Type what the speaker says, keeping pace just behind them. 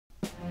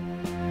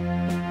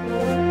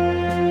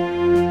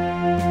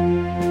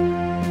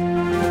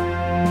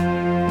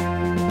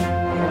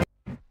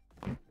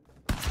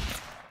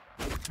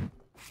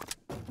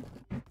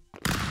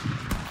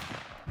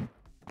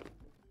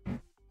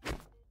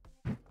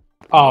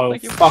Oh,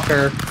 Thank you.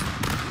 fucker.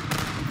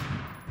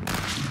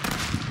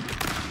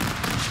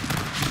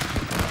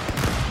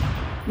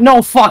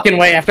 No fucking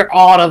way, after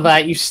all of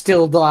that, you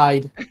still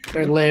died.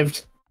 Or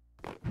lived.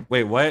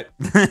 Wait, what?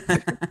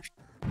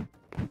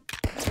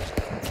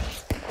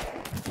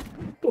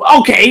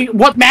 Okay,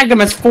 what Magnum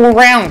has 4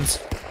 rounds?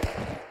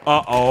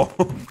 Uh-oh.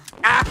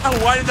 Ah,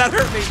 why did that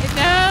hurt me?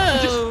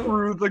 Just No!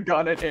 threw the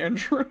gun at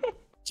Andrew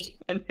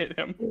and hit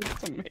him.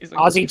 It's amazing.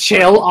 Ozzy,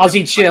 chill.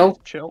 Ozzy, chill.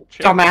 Chill.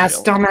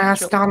 Dumbass, chill, dumbass,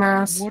 chill.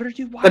 dumbass. What are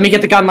you? Let me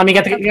get the gun, let me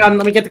get the gun,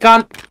 let me get the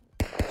gun.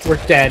 We're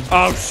dead.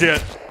 Oh,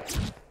 shit.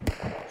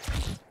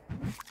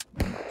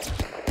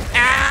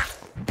 Ah!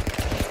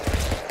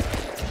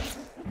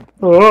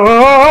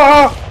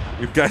 Oh!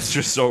 You guys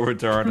are so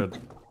retarded.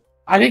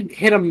 I didn't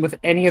hit him with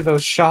any of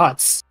those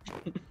shots.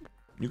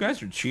 You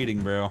guys are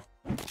cheating, bro.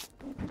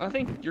 I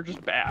think you're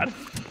just bad.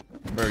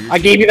 Bro, you're I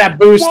gave you that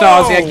boost,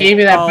 Whoa! Ozzy. I gave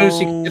you that boost.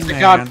 You can get the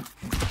gun.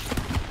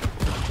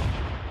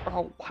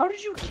 Oh, how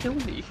did you kill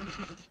me?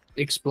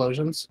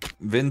 Explosions.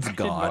 Vin's Did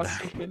god. not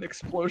see an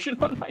explosion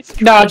on my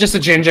screen. No, just a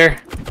ginger.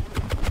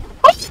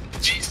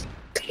 Jeez.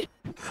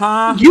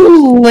 Huh?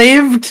 You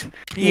lived?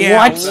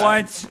 Yeah, What?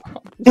 what?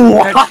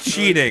 What? That's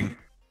cheating.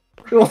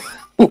 What?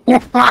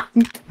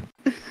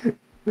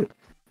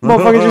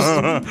 Motherfucker just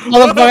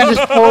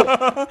pulled.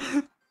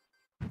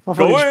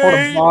 Motherfucker just pulled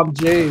a Bob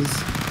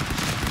J's.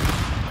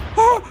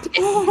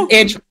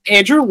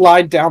 Andrew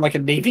lied down like a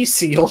Navy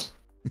SEAL.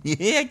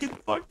 Yeah, get the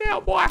fuck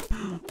out, boy.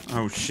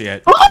 Oh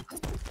shit. Oh,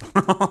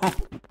 by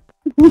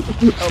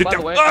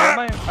the way,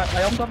 I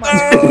also have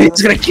my.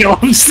 He's gonna kill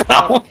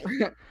himself.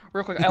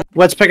 Real quick,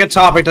 Let's pick a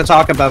topic to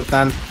talk about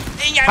then.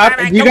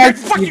 You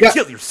guys fucking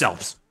kill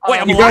yourselves.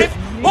 Wait, I'm you alive?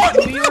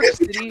 New York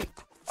City.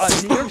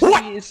 New York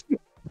City is.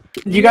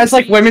 You guys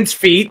like women's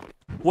feet?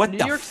 What New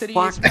the York City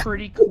fuck? is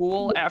pretty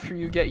cool after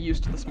you get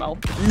used to the smell.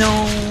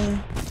 No.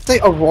 Say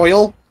a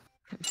royal?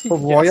 A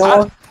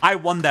royal? I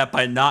won that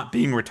by not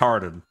being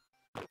retarded.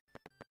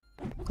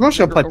 I'm just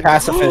gonna play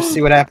pacifist,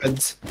 see what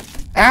happens.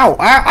 Ow!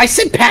 I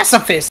said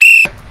pacifist!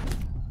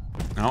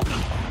 No.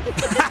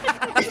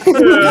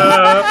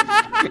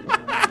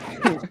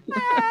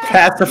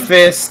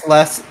 Pacifist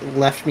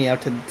left me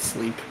out to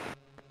sleep.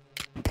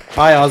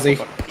 Bye, Ozzy.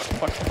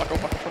 Fuck.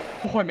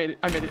 Oh, I made it.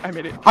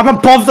 I'm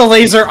above the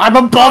laser! I'm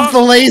above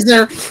the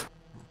laser!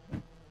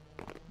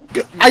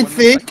 I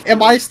think.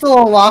 Am I still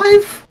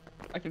alive?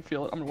 I can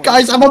feel it.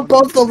 Guys, I'm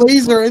above the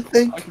laser, I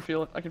think. I can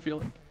feel it.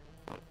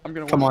 I'm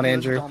gonna. Come on, I'm gonna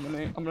Andrew.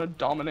 Dominate. I'm gonna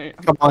dominate.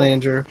 Come on,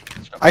 Andrew.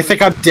 I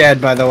think I'm dead,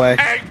 by the way.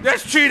 Hey,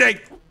 that's cheating!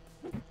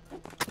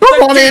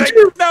 Come on,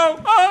 Andrew! No!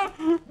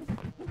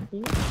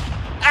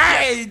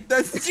 Hey,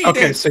 that's cheating!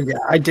 Okay, so yeah,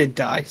 I did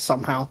die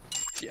somehow.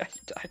 Yeah,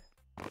 you died.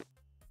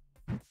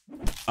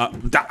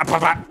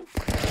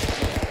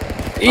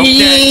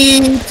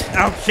 Eat!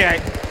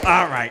 Okay,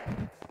 alright.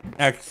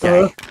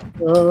 Okay.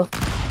 Wow.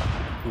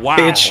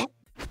 Bitch.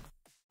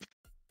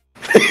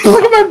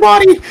 Look at my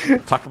body!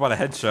 Talk about a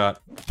headshot.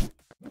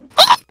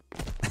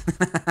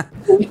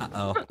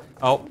 Uh-oh.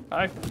 Oh.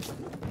 Hi.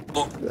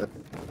 Oh.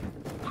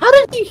 How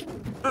did he?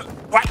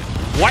 What?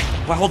 What?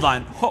 Well, hold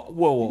on.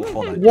 Whoa,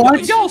 hold on.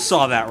 What? Y'all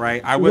saw that,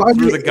 right? I went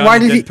through the gun why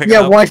and did he? didn't pick it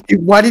Yeah, up.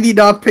 why did he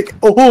not pick?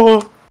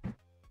 Oh!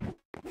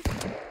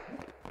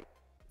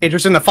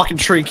 Andrew's in the fucking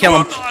tree. Kill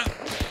him. It's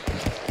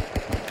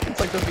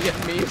like the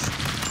Vietnamese.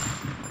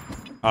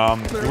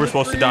 We were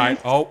supposed to die.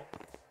 Oh.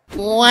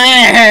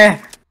 Wah!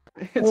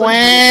 It's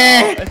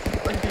Wah!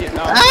 like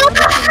Vietnam.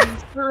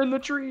 They're in the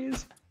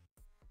trees.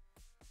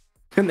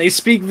 Can they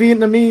speak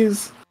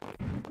Vietnamese?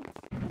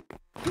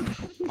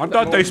 I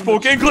thought they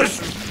spoke English!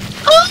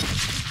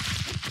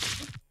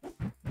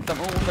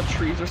 Someone when the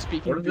trees are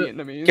speaking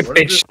Vietnamese.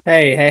 Bitch.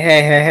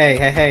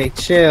 Hey,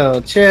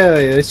 chill.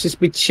 Let's just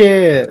be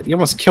chill. You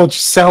almost killed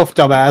yourself,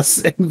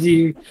 dumbass. And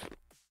you...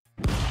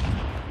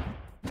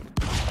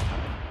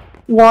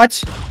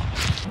 What?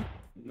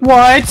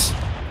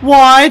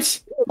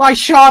 I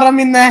shot him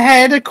in the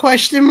head, a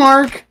question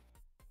mark?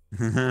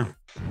 I'm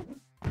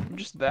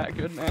just that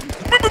good, man.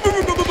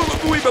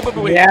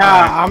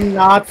 Yeah, I'm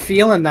not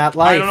feeling that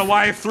life. I don't know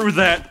why I threw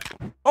that.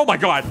 Oh my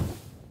god.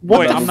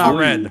 What Wait, the I'm not fuck?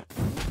 red.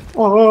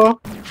 Oh,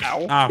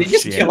 Ow. Oh, did he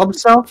just shit. kill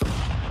himself?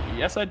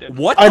 Yes, I did.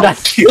 What? I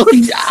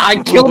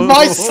killed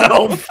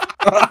myself.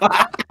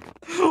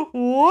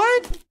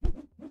 What?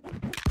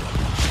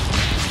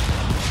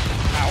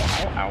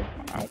 Ow.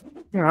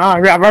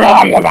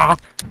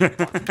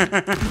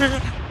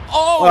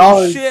 Oh,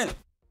 Well, shit.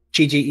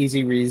 GG,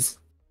 easy Riz.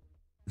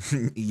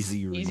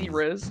 Easy Riz. Easy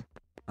Riz.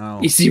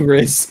 Oh. Easy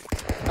Riz.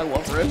 I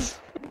love Riz.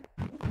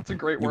 It's a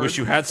great You word. wish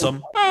you had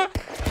some. Oh,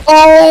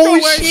 Go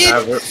away.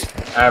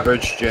 shit!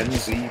 Average Gen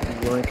Z,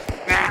 if you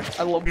like.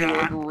 I love the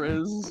word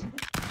Riz.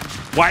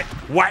 What?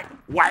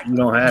 You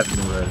don't have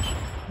new res.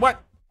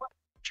 What?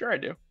 Sure I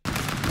do.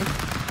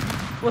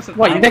 Listen.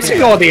 What, I you next to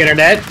haven't- go on the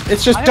internet?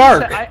 It's just I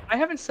dark. haven't said- I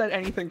haven't said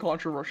anything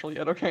controversial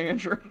yet, okay,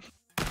 Andrew?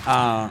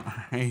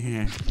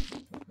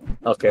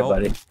 Okay, Oh.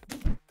 buddy.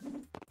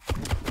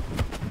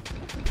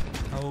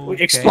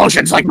 Okay.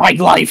 Explosions like my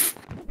life!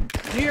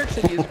 New York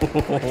City is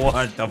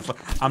What the fuck?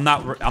 I'm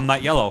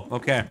not yellow.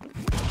 Okay.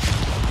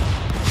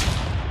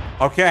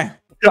 Okay.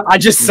 I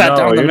just sat No,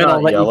 down in the you're middle not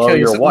and let yellow, you kill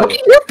you're yourself. white.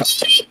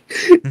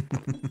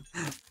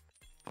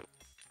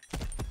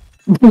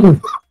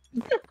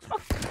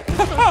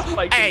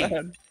 spiked in the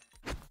head.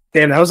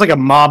 Damn, that was like a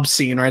mob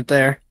scene right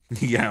there.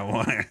 Yeah,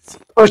 what?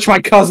 Push my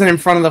cousin in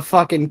front of the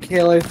fucking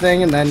killer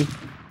thing, and then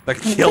The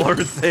killer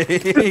thing.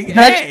 did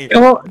Hey.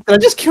 I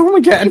just kill him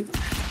again?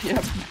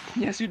 Yep.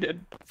 Yes, you did.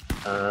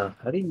 How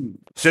do you...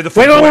 Say the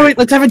Wait, fuck wait, wait,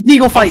 let's have a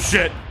deagle Oh, fight.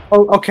 shit.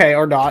 Oh, okay,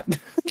 or not.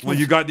 Well,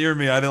 you got near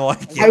me. I didn't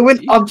like I it.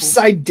 went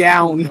upside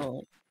down.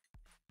 No.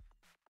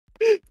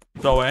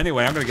 So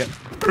anyway, I'm gonna get.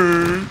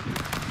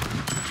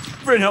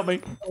 Friend, help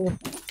me.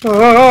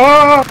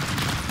 Ah!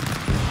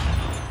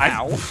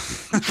 Ow.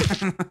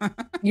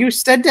 You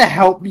said to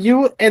help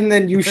you, and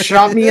then you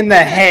shot me in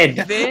the head.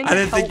 Then I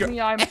didn't help think you're-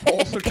 me, I'm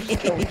also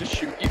just going to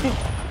shoot you.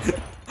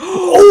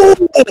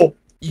 Oh!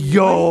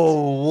 Yo,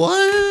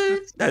 what?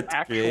 That's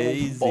Actual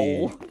crazy.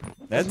 bowl.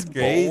 That's Bowl.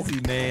 crazy,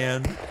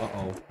 man.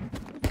 Uh-oh.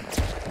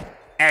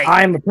 Hey.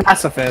 I'm a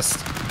pacifist.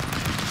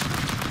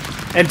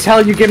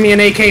 Until you give me an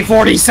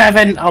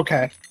AK-47.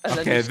 Okay. And then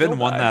Okay, you if still Vin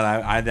won die.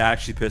 that, I'd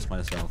actually piss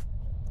myself.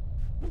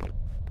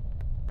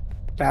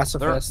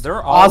 Pacifist.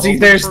 They're all Ozzy, open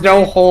there's for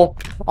no me. hole.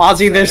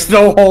 Ozzy, there's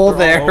no hole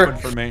They're all there.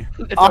 open for me.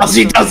 It's open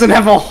Ozzy for doesn't me.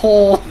 have a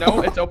hole.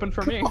 No, it's open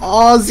for me.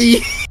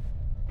 Ozzy.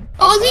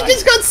 Ozzy fine.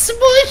 just got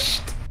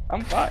smushed.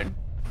 I'm fine.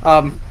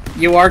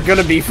 You are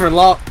gonna be for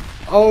long.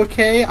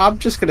 Okay, I'm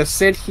just gonna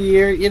sit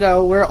here. You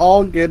know, we're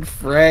all good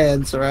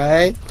friends,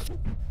 right?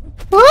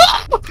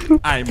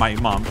 My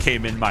mom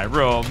came in my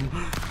room.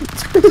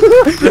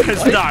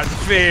 It's not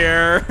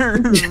fair.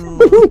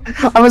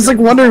 I was like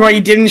wondering why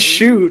you didn't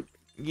shoot.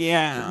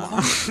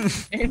 Yeah.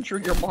 Andrew,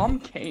 your mom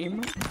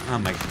came. Oh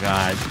my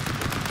god.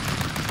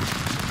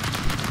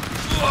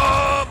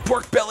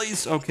 Pork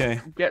bellies. Okay.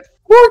 Get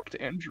What? fucked,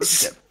 Andrew.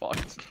 Get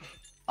fucked.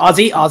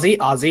 Ozzy, Ozzy,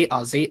 Ozzy,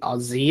 Ozzy,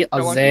 Ozzy, No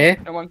Ozzy.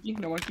 monkey. No monkey.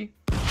 No monkey.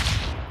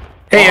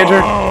 Hey,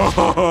 Andrew.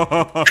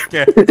 Oh,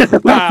 okay.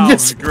 I'm Sounds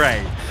just-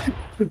 great.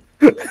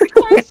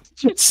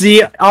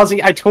 See,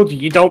 Ozzy, I told you,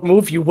 you don't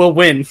move, you will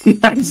win.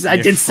 I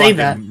You did say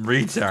that. fucking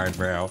retard,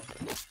 bro.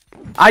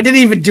 I didn't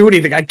even do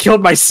anything. I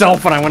killed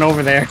myself when I went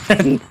over there.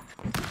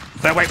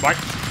 So wait, what?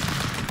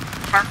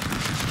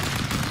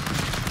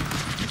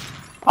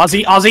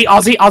 Ozzy, Ozzy,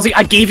 Ozzy, Ozzy,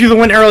 I gave you the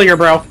win earlier,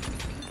 bro.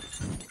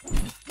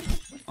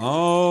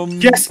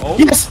 Yes, Oh.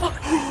 yes!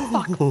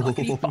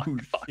 Oh,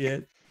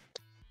 shit.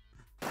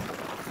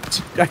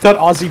 I thought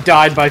Ozzy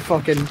died by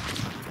fucking...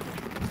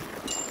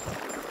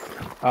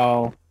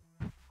 Oh.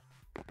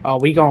 Oh,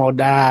 we gonna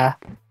die.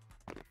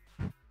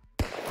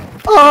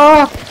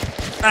 Oh!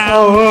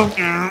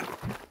 Oh!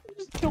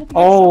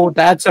 Oh,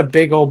 that's a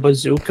big old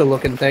bazooka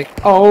looking thing.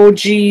 Oh,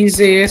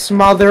 Jesus,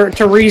 Mother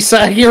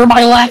Teresa, hear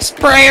my last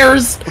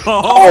prayers!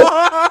 Oh!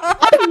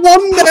 I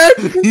won that!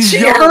 She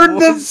Yo, heard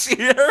them! she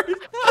heard-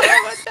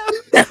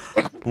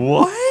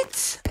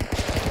 What?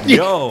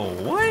 Yo,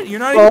 what? You're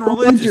not even Oh,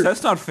 religious. you're-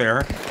 That's not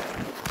fair.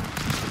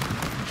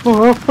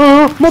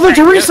 Mother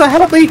Teresa,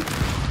 help me!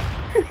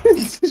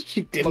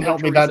 She didn't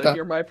help me that Teresa, time.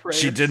 hear my prayers.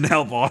 She didn't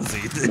help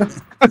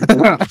Ozzy.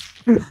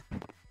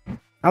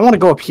 I want to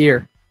go up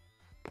here.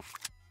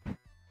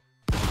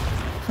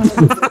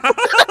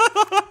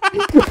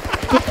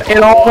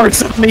 It all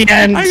works in the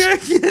end. I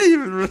can't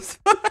even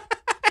respond.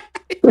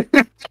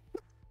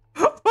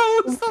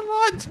 What was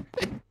the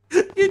logic?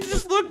 You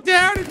just looked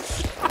down and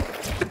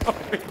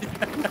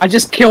shot. I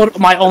just killed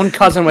my own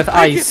cousin with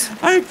ice.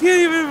 I can't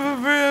even.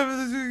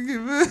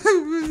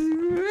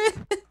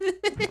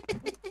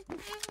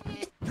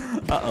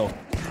 Uh-oh.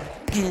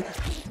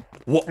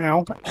 What?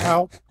 Ow,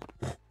 ow.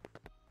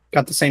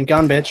 Got the same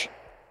gun, bitch.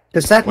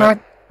 Does that What?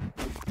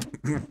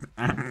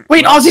 not...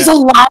 Wait, Ozzy's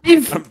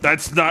alive?!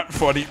 That's not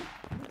funny.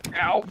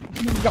 Ow.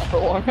 Not for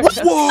long.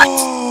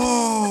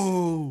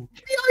 Whoa!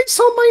 The ice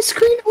on my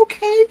screen,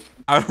 okay.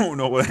 I don't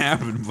know what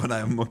happened, but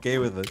I'm okay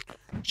with it.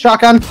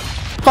 Shotgun.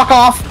 Fuck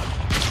off.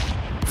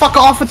 Fuck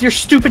off with your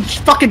stupid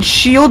fucking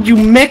shield, you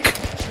mick.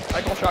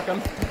 I call shotgun.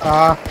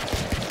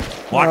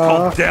 What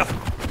called death?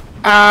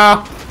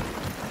 Ow.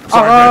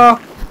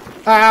 Sorry,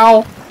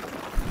 Ow.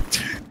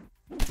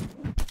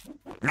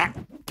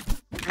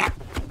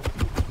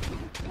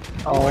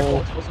 Oh.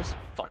 Explosives.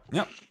 Fuck.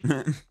 Yep.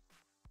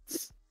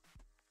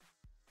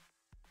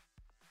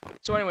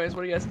 So anyways,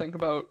 what do you guys think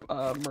about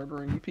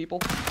murdering people?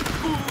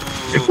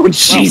 Oh,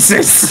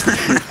 Jesus.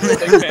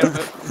 Big fan of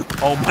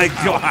it. Oh my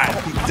god,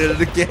 he did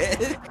it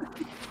again.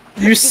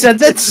 You said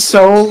that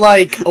so,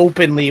 like,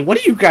 openly. What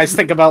do you guys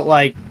think about,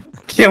 like,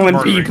 killing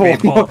Murdering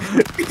people?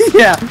 people.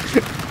 Yeah.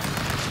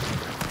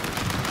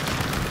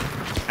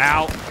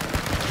 Ow.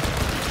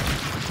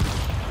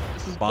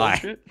 This is Bye.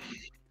 bullshit.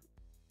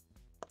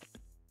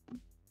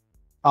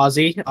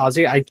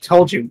 Ozzy, I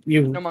told you,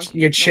 No monkey.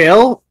 you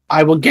chill,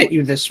 I will get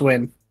you this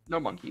win. No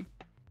monkey.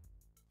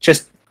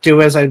 Just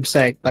do as I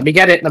say. Let me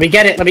get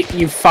it,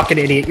 you fucking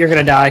idiot, you're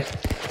gonna die.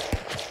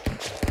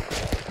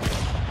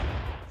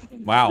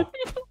 Wow.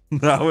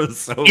 That was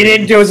so You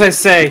didn't do as I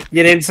say.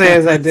 You didn't say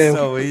as I do.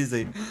 So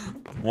easy.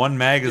 One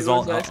mag is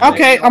all.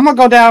 Okay, I'm gonna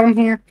go down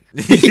here.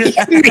 Me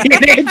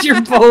and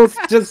Andrew both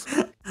just.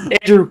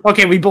 Andrew,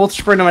 okay, we both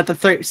sprint them at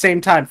the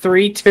same time.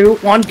 3, 2,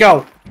 1,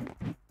 go.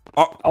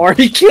 Oh.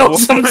 Already killed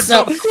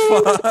himself.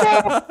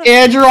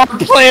 Andrew, our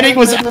planning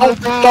was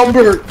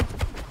outnumbered.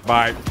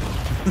 Bye.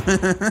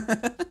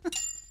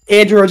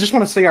 Andrew, I just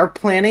want to say our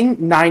planning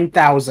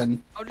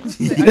 9,000.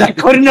 That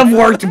couldn't have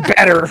worked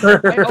better.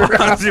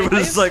 It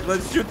was like,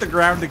 let's shoot the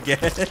ground again.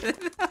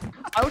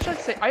 I was trying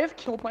to say I have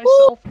killed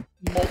myself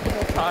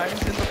multiple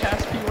times in the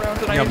past few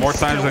rounds, and Yeah, more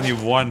times than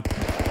you've won.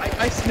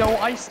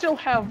 I still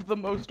have the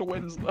most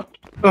wins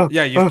though.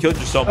 Yeah, you've killed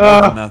yourself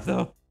more than that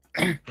though.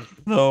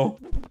 No.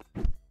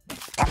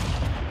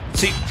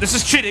 See, this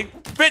is cheating.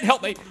 Ben,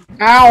 help me.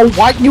 Ow!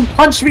 Why you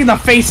punched me in the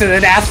face and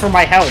then asked for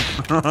my help?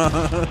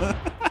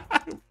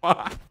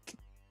 Fuck.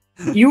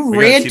 You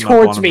ran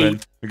towards me.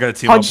 We gotta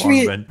team up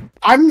on Ben.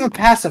 I'm a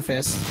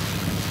pacifist.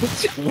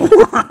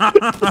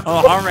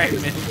 Oh, alright,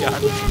 man.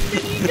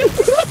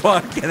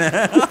 Fucking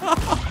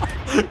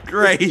hell.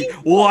 Great.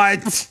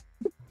 What?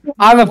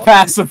 I'm a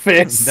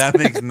pacifist. That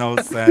makes no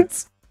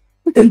sense.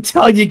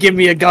 Until you give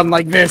me a gun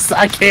like this,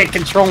 I can't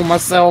control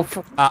myself.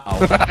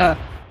 Uh-oh.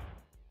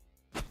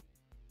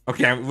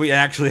 Okay, we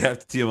actually have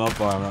to team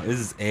up on him. This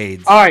is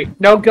AIDS. Alright,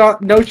 no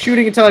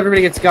shooting until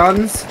everybody gets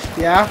guns.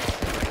 Yeah?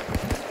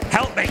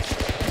 Help me!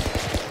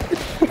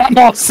 I'm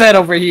all set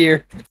over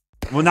here.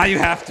 Well, now you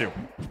have to.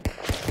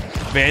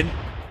 Ben?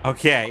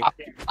 Okay.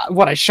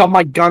 What, I shoved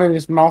my gun in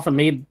his mouth and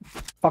made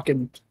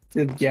fucking...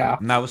 Yeah.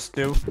 Now,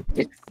 Stu.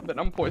 Then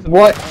I'm poisoned.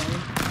 What?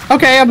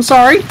 Okay, I'm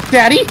sorry,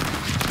 Daddy.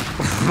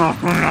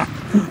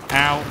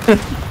 Ow.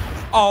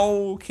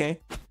 Oh, okay.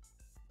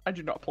 I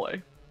do not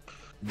play.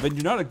 Ben,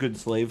 you're not a good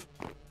slave.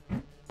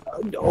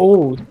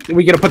 Oh, are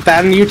we gonna put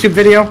that in the YouTube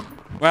video?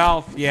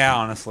 Well, yeah,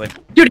 honestly.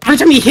 Dude, every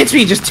time he hits me,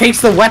 he just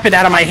takes the weapon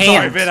out of my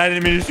hand. Sorry, Ben, I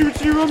didn't mean to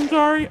shoot you. I'm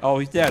sorry. Oh,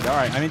 he's dead.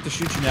 Alright, I need to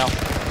shoot you now.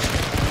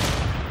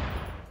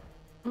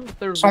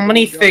 So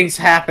many things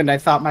happened, I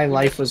thought my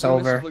life was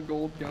over. The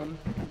gold gun.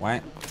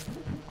 What?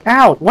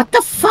 Ow, what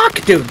the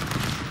fuck, dude?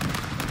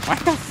 What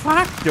the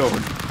fuck,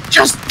 dude?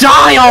 Just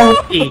die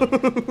already!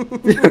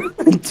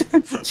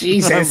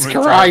 Jesus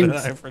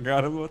Christ. I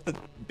forgot about the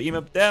beam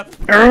of death.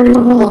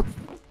 Uh-oh.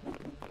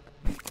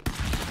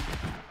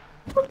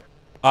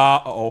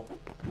 Uh-oh.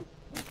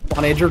 Come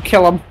on, Andrew,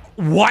 kill him.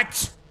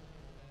 What?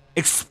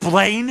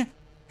 Explain?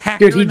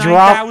 Hacker Dude, he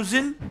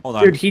 9000? Hold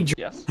on. Dude, he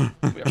Yes.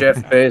 Jeff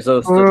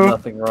Bezos did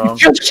nothing wrong.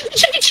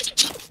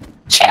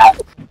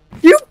 Chill!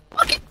 You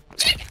fucking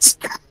Jesus!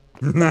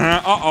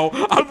 Uh-oh.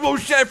 Oh,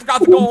 shit, I forgot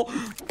the goal.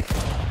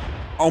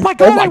 Oh my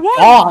god, my I won!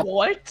 God.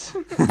 What?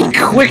 He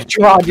quick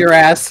drawed your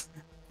ass.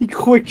 He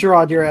quick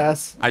drawed your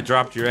ass. I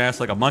dropped your ass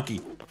like a monkey.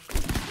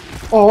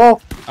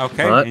 Oh.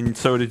 Okay, What? and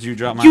so did you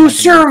drop my You like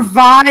a monkey.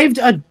 survived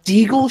a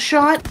deagle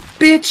shot,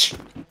 bitch?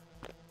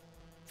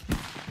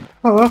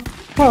 I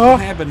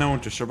have been known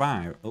to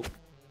survive. Oh.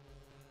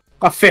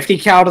 A 50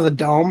 cal to the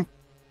dome.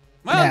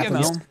 Well, It you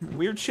happens. know,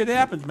 weird shit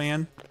happens,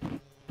 man.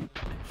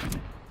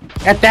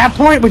 At that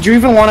point, would you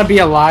even want to be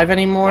alive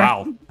anymore?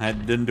 Wow, I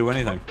didn't do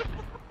anything.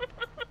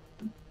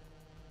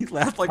 He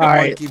laughed like a All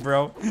right. monkey,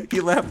 bro. He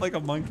laughed like a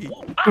monkey.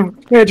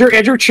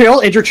 Andrew,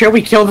 chill. Andrew, chill.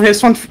 We killed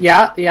this one.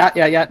 Yeah.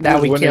 Now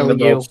Who's we winning kill the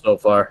you. most so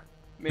far?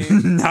 Me.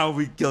 Now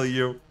we kill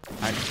you.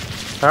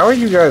 How are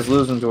you guys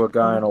losing to a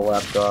guy on a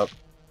laptop?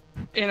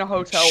 In a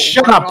hotel.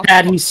 Shut running up, off-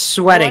 Dad. He's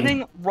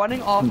sweating.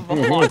 Running off of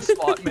a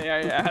hotspot, may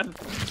I add.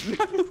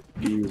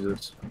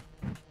 Jesus.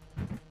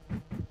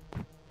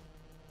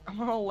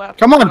 I'm on a laptop.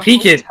 Come on, in a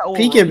peek it. hotel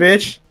Peek it, room,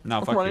 bitch. No,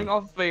 fuck running you.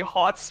 off a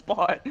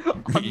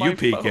hotspot. On my You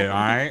peek phone. it,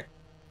 alright?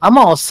 I'm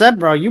all set,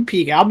 bro. You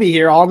peek. I'll be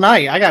here all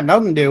night. I got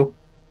nothing to do.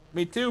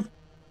 Me too.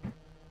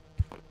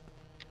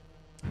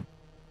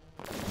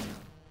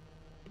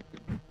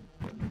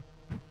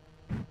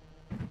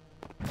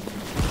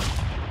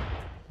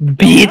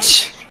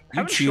 Bitch. You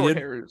Having short cheated.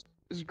 hair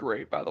is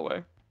great, by the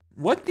way.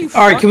 What the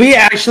All right, fuck? can we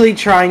actually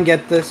try and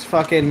get this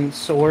fucking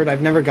sword?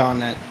 I've never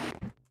gotten it.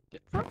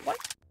 What?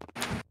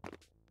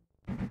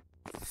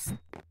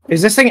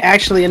 Is this thing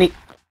actually any?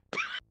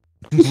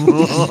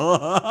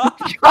 Oh,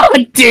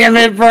 God damn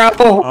it,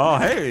 bro!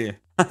 hey.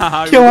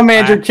 Kill him,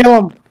 Andrew. Kill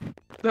him.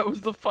 That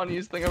was the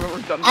funniest thing I've ever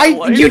done in my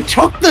life. You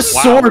took the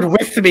sword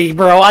with me,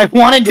 bro. I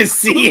wanted to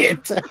see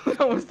it.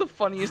 That was the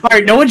funniest. All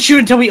right, no one shoot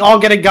until we all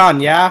get a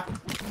gun. Yeah.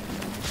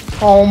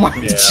 Oh my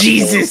Yeah,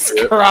 Jesus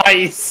bullshit.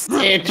 Christ,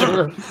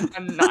 Andrew.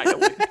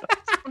 Annihilate.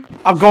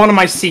 I'm going to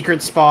my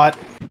secret spot.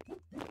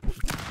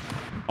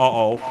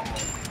 Uh-oh.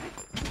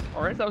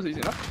 Alright, that was easy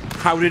enough.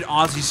 How did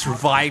Ozzy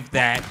survive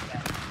that?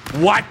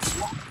 What?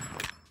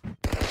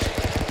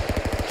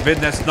 Vin,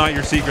 that's not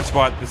your secret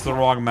spot. It's the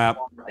wrong map.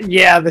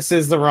 Yeah, this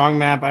is the wrong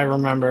map. I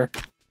remember.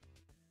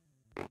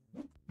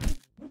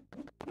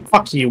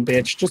 Fuck you,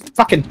 bitch. Just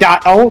fucking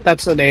die. Oh,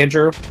 that's an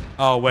Andrew.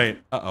 Oh, wait.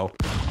 Uh-oh.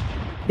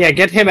 Yeah,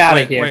 get him out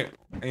of here. Wait.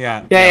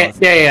 Yeah.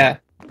 Yeah.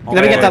 Oh,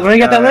 Let me get that. Let me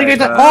get that. Let me get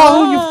that.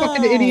 Oh, you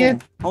fucking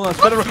idiot. Hold on.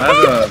 Spit it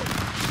I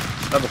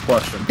have a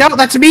question. No,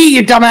 that's me,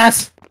 you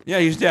dumbass. Yeah,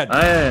 he's dead.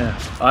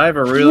 I have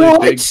a really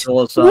What? big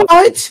philosophical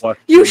What?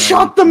 question You on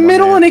shot the my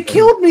middle and it answer.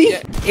 killed me.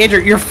 Yeah. Andrew,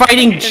 you're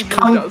fighting Andrew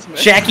does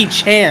miss. Jackie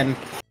Chan.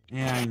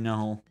 Yeah, I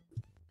know.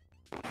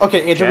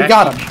 Okay, Andrew, we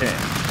got him. Jackie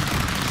Chan.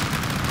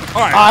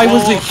 All right. I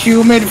was a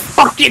human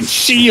fucking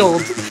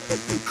shield.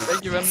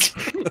 Thank you, man.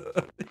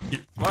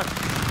 What?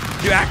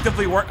 You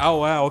actively work. Oh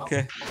wow.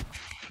 Okay.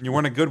 You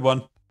weren't a good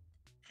one.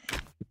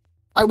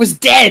 I was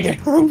dead.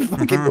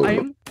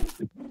 Fucking-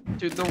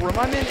 Dude, the room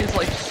I'm in is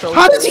like so.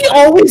 How does he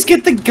always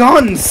get the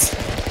guns?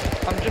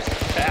 I'm just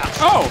fast.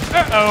 Oh.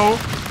 Uh-oh.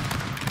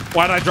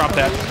 Why did I drop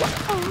that?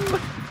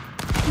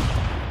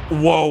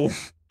 Whoa.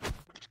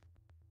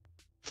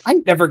 I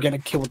never get a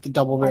kill with the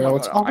double Oh my barrel.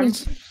 It's God, I'm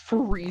always.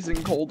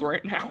 freezing cold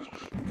right now.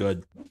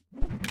 Good.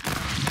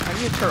 I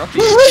need to turn off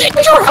the.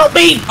 Andrew, help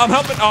me! I'm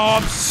helping. Oh,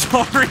 I'm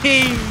sorry.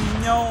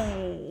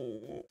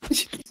 No.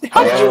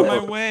 How did Get out of you? my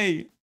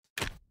way.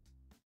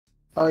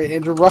 All right,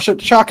 Andrew, rush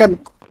it, shotgun.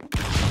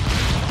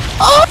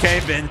 Okay,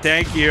 Ben.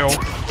 Thank you.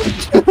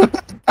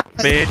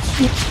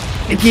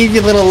 Bitch. I gave you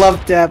a little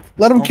love tap.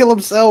 Let him kill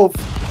himself.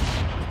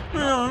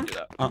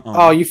 Uh-oh.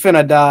 Oh, you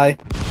finna die.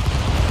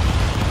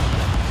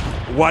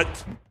 What?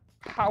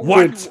 How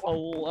What? are you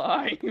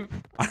alive?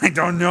 I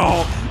don't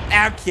know.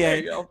 There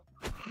Okay. you go.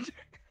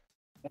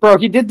 Bro,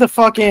 he did the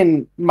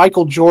fucking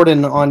Michael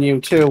Jordan on you,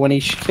 too, when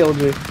he killed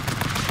you.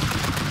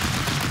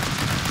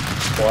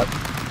 What?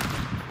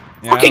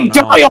 Yeah, I Fucking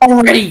don't know. die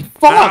already!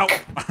 Fuck!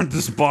 Ow.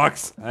 This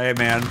box. Hey,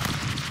 man.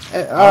 I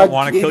Uh, don't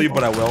want to kill you,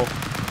 but I will.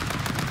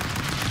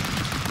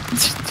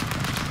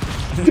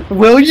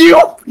 Will you?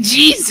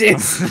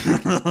 Jesus!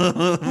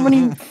 How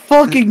many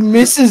fucking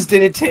misses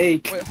did it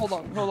take? Wait, hold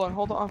on.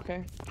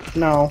 Okay.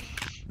 No.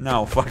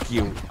 No, fuck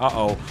you.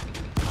 Uh-oh.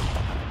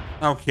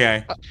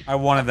 Okay. I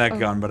wanted that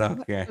gun, but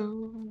okay.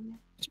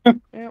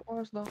 It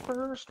was the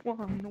first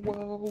one.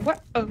 Whoa,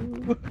 whoa.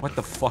 What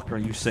the fuck are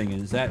you singing?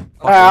 Is that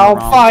fucking Ow,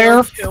 wrong?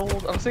 fire!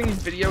 I'm singing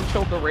video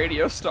killed the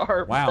radio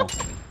star. Wow.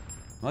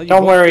 Well, you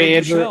Don't both worry, killed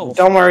Andrew. yourselves.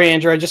 Don't worry,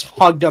 Andrew. I just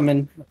hugged him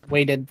and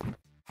waited.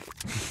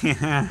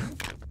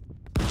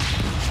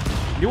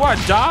 You are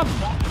dumb.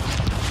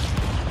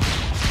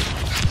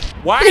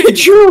 What?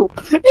 Andrew!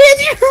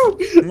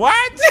 Andrew!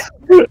 What?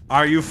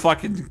 Are you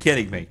fucking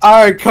kidding me?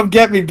 Alright, come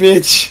get me,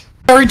 bitch.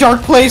 Very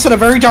dark place at a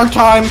very dark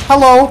time.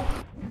 Hello!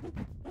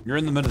 You're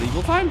in the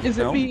medieval time? Is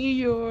it No? me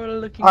you're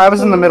looking I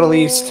was in the for? Middle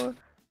East.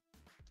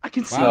 I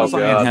can see Wow, it's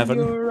like in in heaven.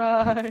 your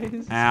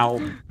eyes.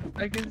 Ow.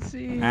 I can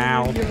see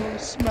Ow. your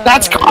smile.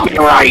 That's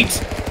copyright!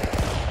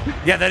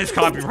 Yeah, that is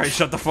copyright.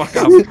 Shut the fuck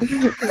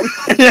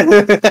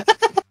up.